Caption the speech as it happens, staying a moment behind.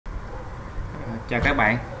Chào các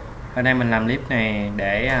bạn. Hôm nay mình làm clip này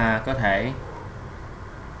để có thể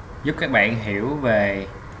giúp các bạn hiểu về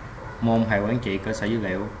môn hệ quản trị cơ sở dữ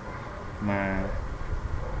liệu mà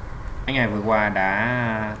mấy ngày vừa qua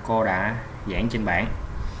cô đã giảng trên bảng.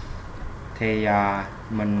 Thì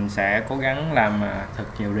mình sẽ cố gắng làm thật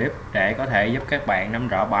nhiều clip để có thể giúp các bạn nắm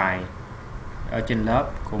rõ bài ở trên lớp,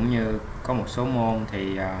 cũng như có một số môn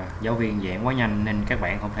thì giáo viên giảng quá nhanh nên các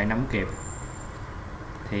bạn không thể nắm kịp.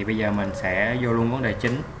 Thì bây giờ mình sẽ vô luôn vấn đề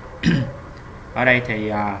chính. Ở đây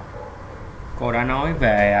thì cô đã nói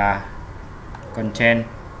về content,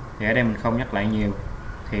 thì ở đây mình không nhắc lại nhiều,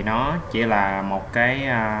 thì nó chỉ là một cái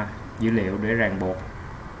dữ liệu để ràng buộc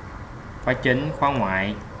khóa chính, khóa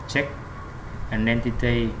ngoại, check,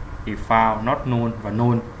 identity, default, not null và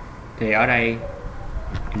null. Thì ở đây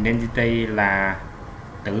identity là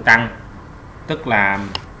tự tăng, tức là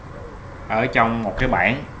ở trong một cái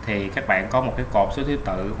bảng thì các bạn có một cái cột số thứ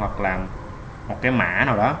tự hoặc là một cái mã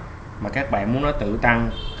nào đó mà các bạn muốn nó tự tăng,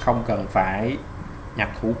 không cần phải nhập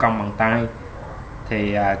thủ công bằng tay,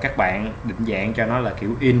 thì các bạn định dạng cho nó là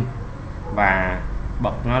kiểu in và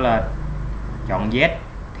bật nó lên, chọn Z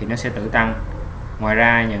thì nó sẽ tự tăng. Ngoài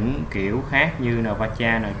ra những kiểu khác như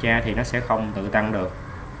ncha thì nó sẽ không tự tăng được.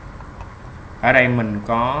 Ở đây mình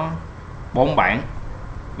có 4 bảng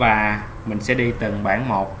và mình sẽ đi từng bảng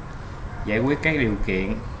một, giải quyết các điều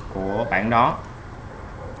kiện của bảng đó.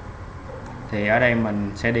 Thì ở đây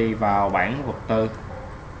mình sẽ đi vào bảng vật tư.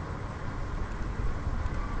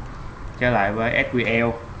 Trở lại với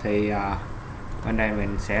SQL thì bên đây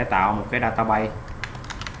mình sẽ tạo một cái database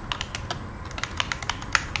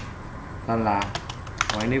tên là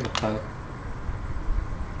quản lý vật tư.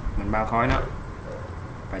 Mình bao khối nó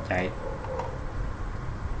và chạy,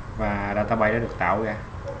 và database đã được tạo ra.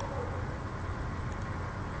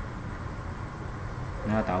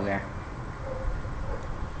 Nó tạo ra,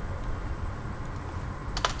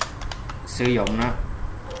 sử dụng nó,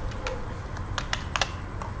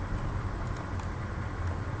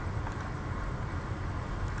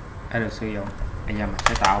 đã được sử dụng. Bây giờ mình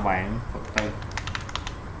sẽ tạo bảng vật tư.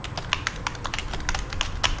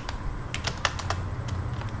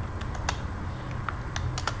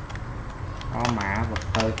 Có mã vật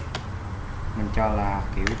tư, mình cho là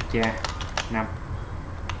kiểu cha 5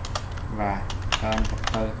 và tên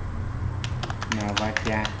vật tư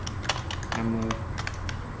nvacha 50.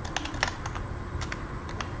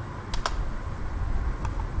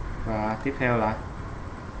 Và tiếp theo là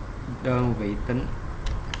đơn vị tính.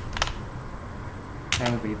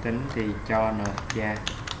 Đơn vị tính thì cho ncha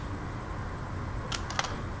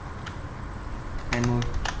 20.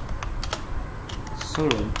 Số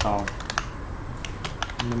lượng tồn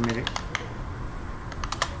numeric.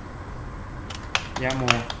 Giá mua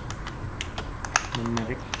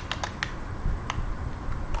numeric.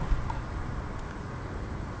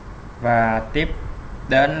 Và tiếp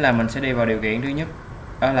đến là mình sẽ đi vào điều kiện thứ nhất,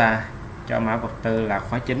 đó là cho mã vật tư là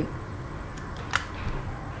khóa chính.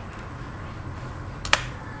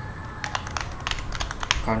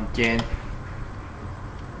 Content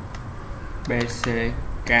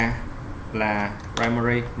BCK là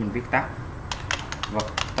primary, mình viết tắt. Vật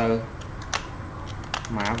tư,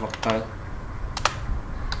 mã vật tư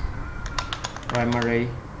primary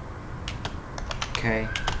K,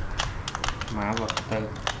 mã vật tư.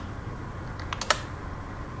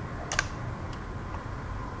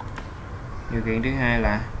 Điều kiện thứ hai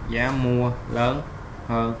là giá mua lớn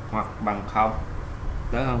hơn hoặc bằng 0,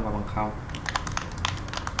 lớn hơn và bằng 0.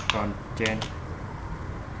 Còn trên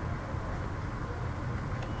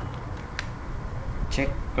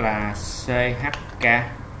check là CHK,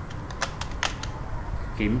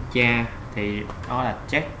 kiểm tra thì đó là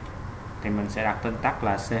check, thì mình sẽ đặt tên tắt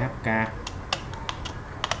là CHK.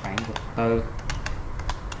 Bảng vật tư,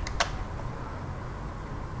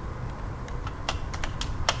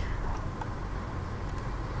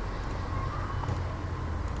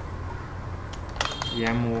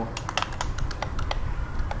 giá mua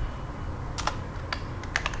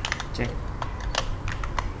check,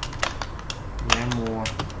 giá mua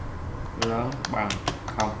lớn bằng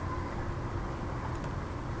 0.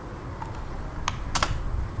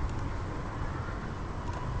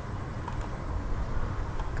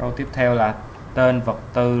 Câu tiếp theo là tên vật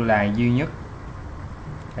tư là duy nhất.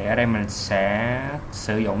 Thì ở đây mình sẽ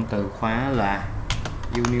sử dụng từ khóa là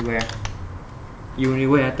unique.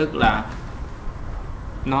 Unique tức là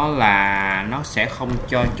nó sẽ không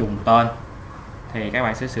cho trùng tên, thì các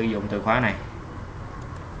bạn sẽ sử dụng từ khóa này.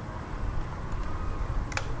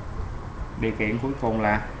 Điều kiện cuối cùng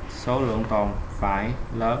là số lượng tồn phải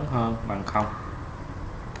lớn hơn bằng 0,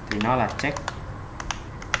 thì nó là check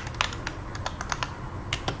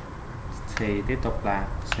thì tiếp tục là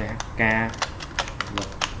CHK vật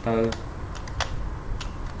tư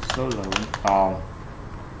số lượng tồn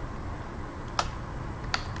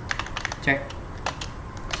check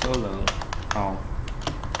số lượng tồn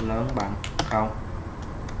lớn bằng 0.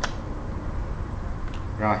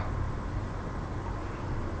 Rồi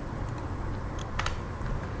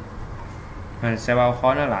mình sẽ bao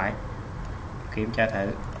khối nó lại, kiểm tra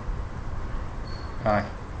thử. Rồi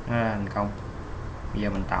nó là thành công. Bây giờ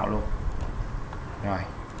mình tạo luôn. Rồi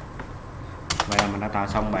vậy là mình đã tạo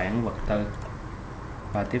xong bảng vật tư,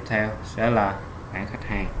 và tiếp theo sẽ là bảng khách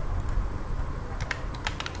hàng.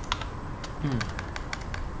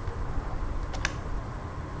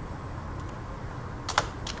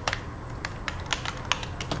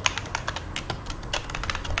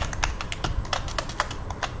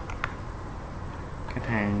 Khách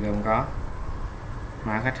hàng gồm có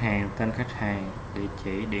mã khách hàng, tên khách hàng, địa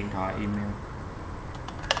chỉ, điện thoại, email.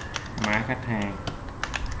 Mã khách hàng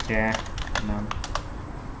cha 5,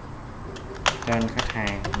 tên khách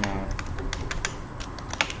hàng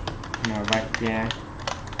Navacha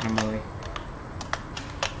 50,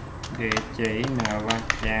 địa chỉ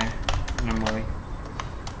Navacha 50,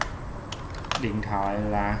 điện thoại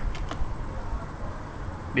là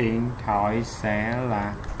sẽ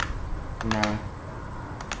là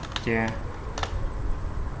Navacha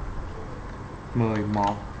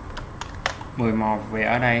 11. Vì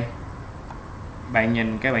ở đây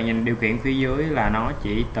các bạn nhìn điều kiện phía dưới là nó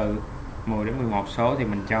chỉ từ 10 đến 11 số, thì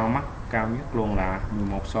mình cho mắc cao nhất luôn là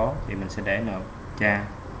 11 số, thì mình sẽ để Navacha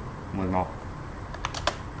 11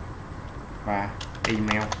 và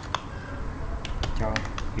email cho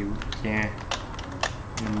hiệu cha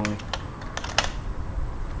 50.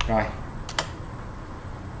 Rồi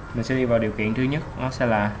mình sẽ đi vào điều kiện thứ nhất, nó sẽ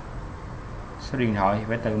là số điện thoại thì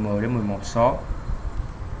phải từ 10 đến 11 số.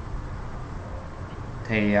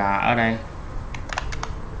 Thì ở đây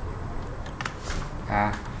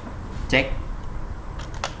check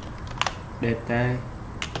dt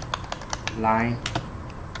line,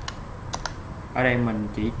 ở đây mình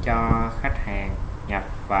chỉ cho khách hàng nhập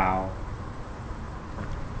vào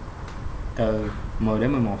từ 10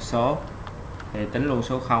 đến 11 số, thì tính luôn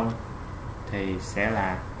số 0 thì sẽ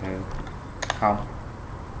là từ 0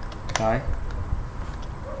 tới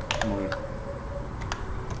 10.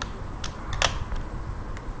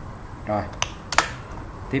 Rồi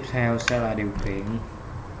tiếp theo sẽ là điều kiện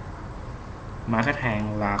mã khách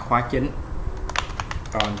hàng là khóa chính,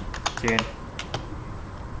 còn trên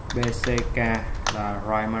BCK là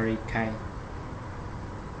primary key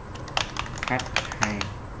khách hàng.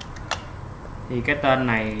 Thì cái tên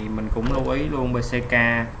này mình cũng lưu ý luôn, BCK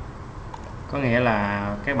có nghĩa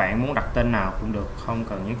là các bạn muốn đặt tên nào cũng được, không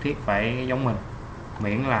cần nhất thiết phải giống mình,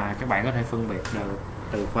 miễn là các bạn có thể phân biệt được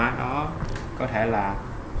từ khóa đó có thể là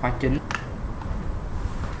khóa chính.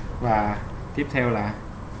 Và tiếp theo là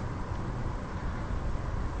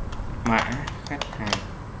mã khách hàng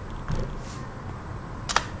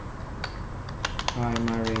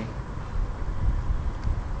primary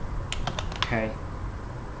key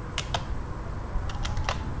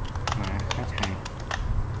mã khách hàng.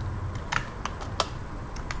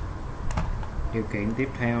 Điều kiện tiếp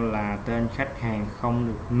theo là tên khách hàng không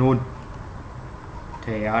được null,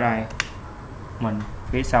 thì ở đây mình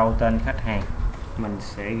phía sau tên khách hàng mình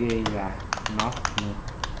sẽ ghi là not null.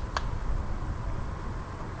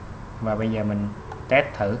 Và bây giờ mình test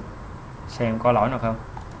thử xem có lỗi nào không.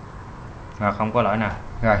 Và không có lỗi nào.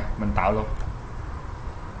 Rồi mình tạo luôn,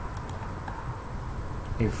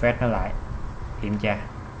 refresh nó lại, kiểm tra.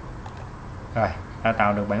 Rồi đã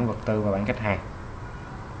tạo được bảng vật tư và bảng khách hàng.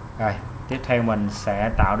 Rồi tiếp theo mình sẽ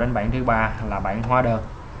tạo đến bảng thứ ba là bảng hóa đơn.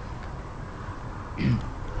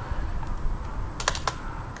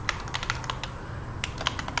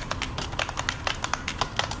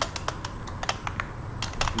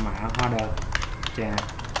 Mã hóa đơn cha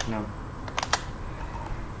 5,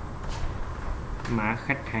 mã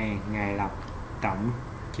khách hàng ngày lập, tổng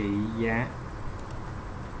trị giá.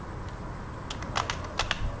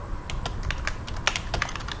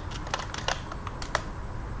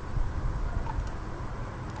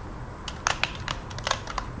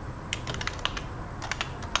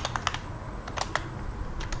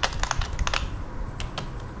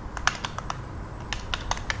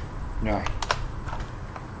 Rồi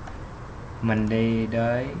mình đi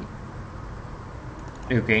tới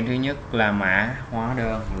điều kiện thứ nhất là mã hóa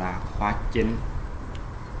đơn là khóa chính,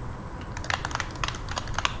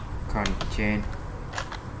 còn trên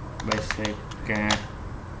BCK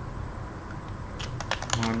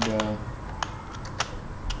hóa đơn,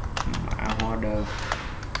 mã hóa đơn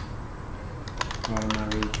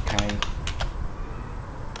primary key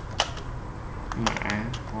mã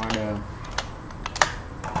hóa đơn.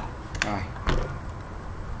 Rồi,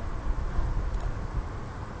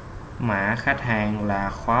 mã khách hàng là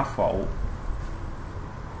khóa phụ.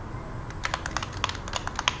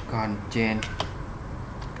 Còn trên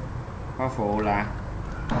khóa phụ là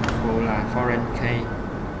foreign key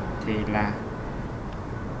thì là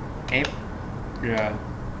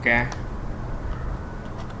FRK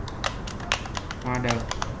hóa đơn.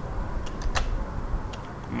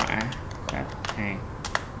 Mã khách hàng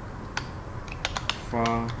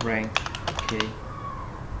foreign key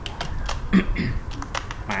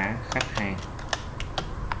mã khách hàng.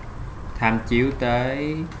 Tham chiếu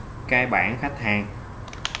tới cái bảng khách hàng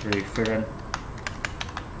reference.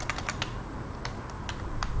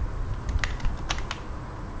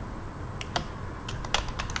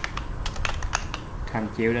 Tham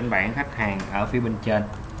chiếu đến bảng khách hàng ở phía bên trên.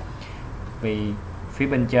 Vì phía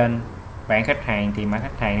bên trên bảng khách hàng thì mã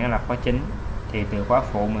khách hàng nó là khóa chính, thì từ khóa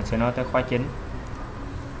phụ mình sẽ nói tới khóa chính.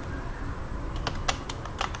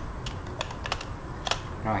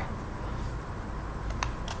 Rồi,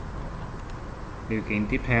 điều kiện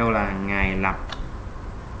tiếp theo là ngày lập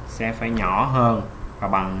sẽ phải nhỏ hơn và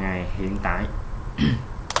bằng ngày hiện tại.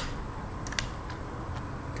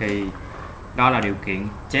 Thì đó là điều kiện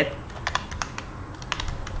chết.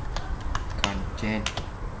 Còn trên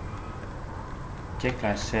check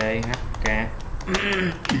là CHK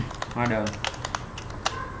hóa đơn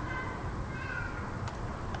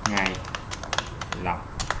ngày lập,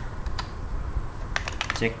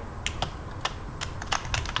 check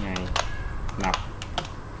ngày lập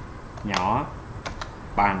nhỏ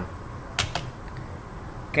bằng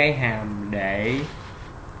cái hàm để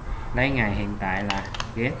lấy ngày hiện tại là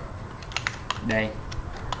get đây,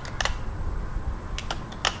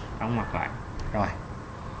 đóng ngoặc lại. Rồi,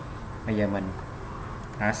 bây giờ mình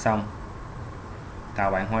đã xong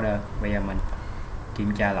tạo bảng hóa đơn. Bây giờ mình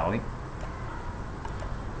kiểm tra lỗi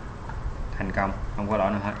thành công, không có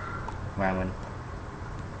lỗi nào hết, và mình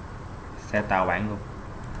sẽ tạo bảng luôn.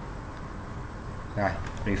 Rồi,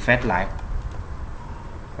 refresh lại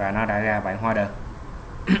và nó đã ra bảng hóa đơn.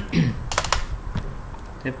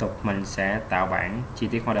 Tiếp tục mình sẽ tạo bảng chi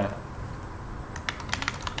tiết hóa đơn.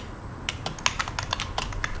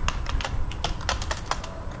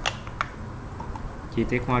 Chi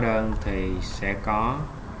tiết hóa đơn thì sẽ có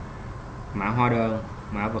mã hóa đơn,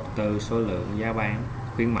 mã vật tư, số lượng, giá bán,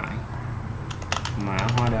 khuyến mãi, mã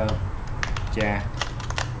hóa đơn tra.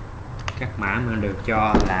 Các mã mình được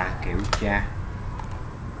cho là kiểu tra.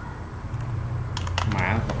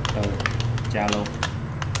 Mã vật tư tra luôn.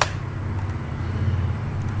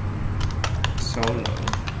 Số lượng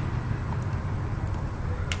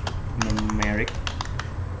numeric,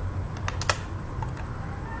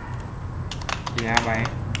 giá bán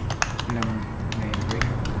numeric,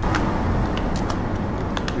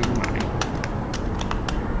 khuyến mãi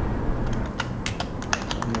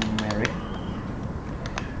numeric.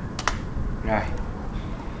 Rồi,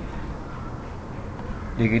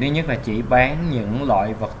 điều kiện thứ nhất là chỉ bán những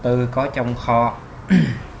loại vật tư có trong kho.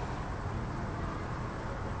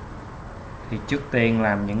 Thì trước tiên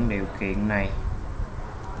làm những điều kiện này,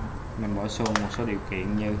 mình bổ sung một số điều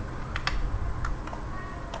kiện như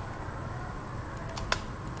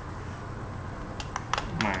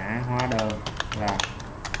mã hóa đơn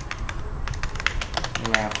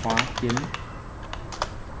là khóa chính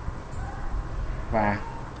và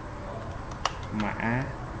mã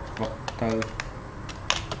vật tư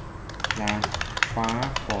là khóa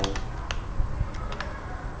phụ.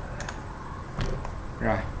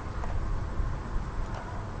 Rồi,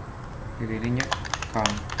 điều kiện thứ nhất. Còn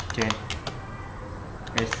trên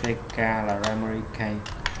SCK là primary key,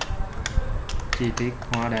 chi tiết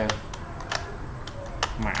hóa đơn,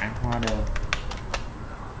 mã hóa đơn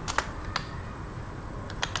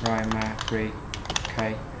primary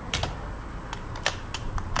key,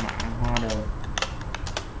 mã hóa đơn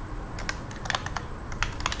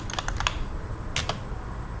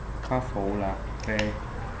khóa phụ là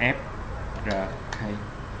PFRK,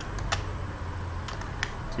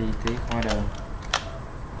 chi tiết hóa đơn,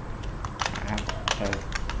 mã từ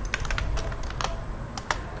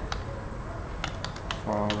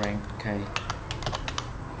foreign key,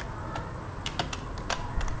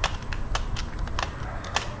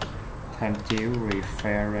 tham chiếu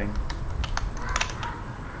referring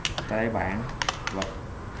tới bảng vật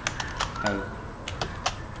tư,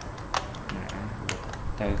 mã vật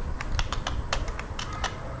tư.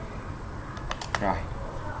 Rồi,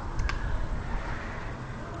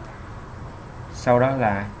 sau đó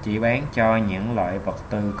là chỉ bán cho những loại vật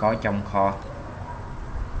tư có trong kho.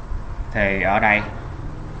 Thì ở đây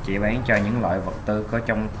chỉ bán cho những loại vật tư có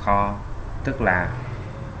trong kho tức là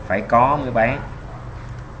phải có mới bán,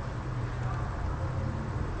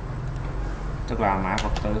 tức là mã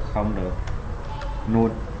vật tư không được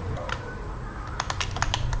null.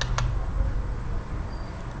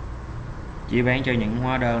 Chỉ bán cho những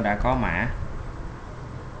hóa đơn đã có mã,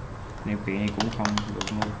 điều kiện này cũng không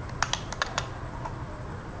được null.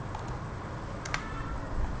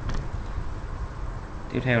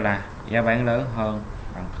 Tiếp theo là giá bán lớn hơn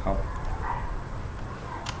bằng 0.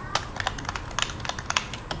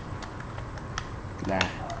 Là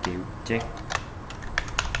chịu check.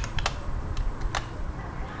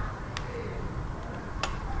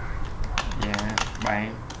 Giá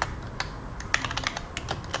bán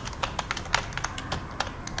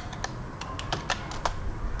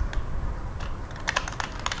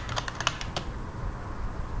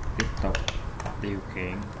tiếp tục. Điều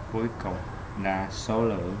kiện cuối cùng là số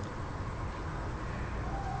lượng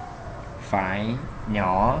phải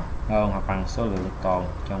nhỏ hơn hoặc bằng số lượng tồn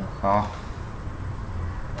trong kho.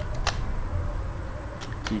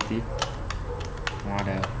 Chi tiết hóa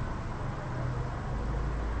đơn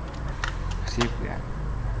ship gạch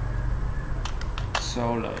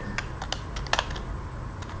số lượng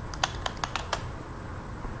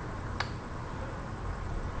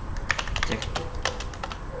check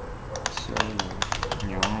số lượng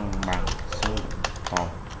nhỏ hơn bằng số lượng tồn.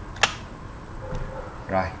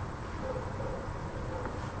 Rồi,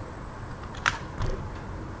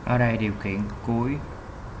 ở đây điều kiện cuối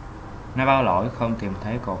nó báo lỗi không tìm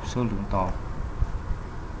thấy cột số lượng tồn,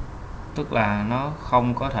 tức là nó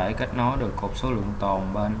không có thể kết nối được cột số lượng tồn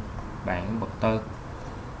bên bảng vật tư.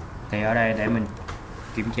 Thì ở đây để mình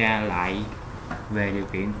kiểm tra lại về điều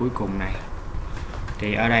kiện cuối cùng này,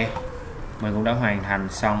 thì ở đây mình cũng đã hoàn thành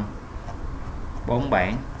xong 4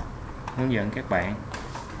 bản hướng dẫn các bạn.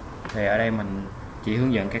 Thì ở đây mình chỉ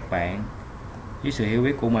hướng dẫn các bạn với sự hiểu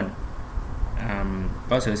biết của mình.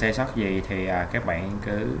 Có sự sai sót gì thì các bạn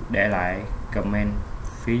cứ để lại comment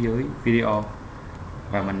phía dưới video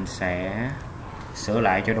và mình sẽ sửa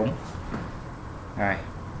lại cho đúng. Rồi,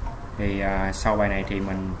 thì sau bài này thì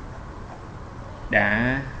mình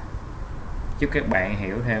đã giúp các bạn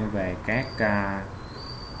hiểu thêm về các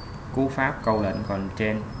cú pháp câu lệnh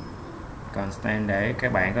constraint constant để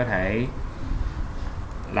các bạn có thể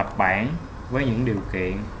lập bảng với những điều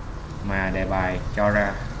kiện mà đề bài cho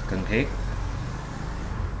ra cần thiết.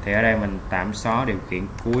 Thì ở đây mình tạm xóa điều kiện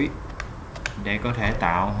cuối để có thể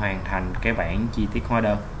hoàn thành cái bảng chi tiết hóa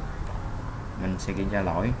đơn. Mình sẽ kiểm tra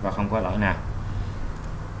lỗi và không có lỗi nào,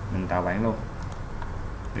 mình tạo bảng luôn,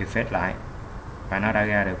 refresh lại và nó đã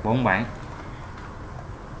ra được 4 bảng.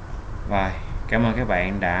 Rồi, cảm ơn các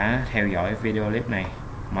bạn đã theo dõi video clip này.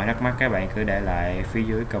 Mọi thắc mắc các bạn cứ để lại phía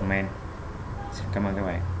dưới comment. Cảm ơn các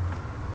bạn.